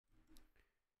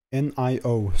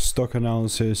NIO stock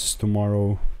analysis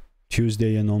tomorrow,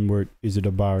 Tuesday and onward. Is it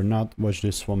a buy or not? Watch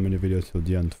this 1-minute video till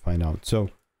the end to find out. So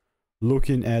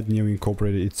looking at Nio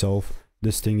Incorporated itself,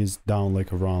 this thing is down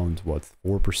like around what,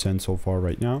 4% so far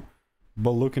right now.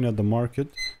 But looking at the market,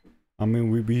 I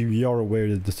mean, we are aware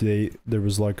that today there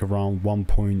was like around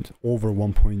over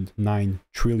 1.9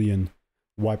 trillion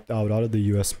wiped out of the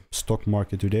US stock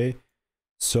market today.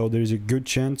 So there's a good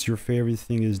chance your favorite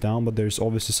thing is down, but there's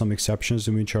obviously some exceptions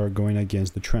in which are going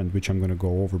against the trend, which I'm going to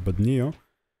go over. But Nio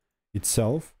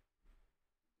itself,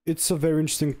 it's a very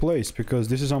interesting place because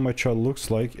this is how my chart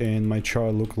looks like, and my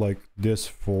chart looked like this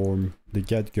from the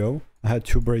get-go. I had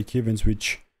 2 break-evens,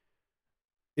 which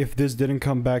if this didn't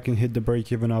come back and hit the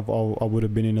break-even, I would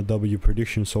have been in a W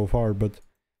prediction so far. But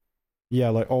yeah,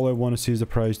 like all I want to see is the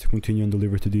price to continue and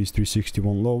deliver to these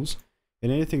 361 lows.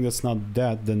 And anything that's not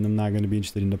that, then I'm not going to be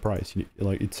interested in the price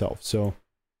like itself. So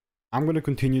I'm going to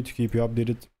continue to keep you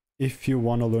updated. If you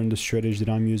want to learn the strategy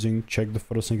that I'm using, check the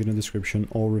photos link in the description.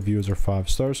 All reviews are 5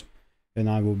 stars, and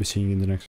I will be seeing you in the next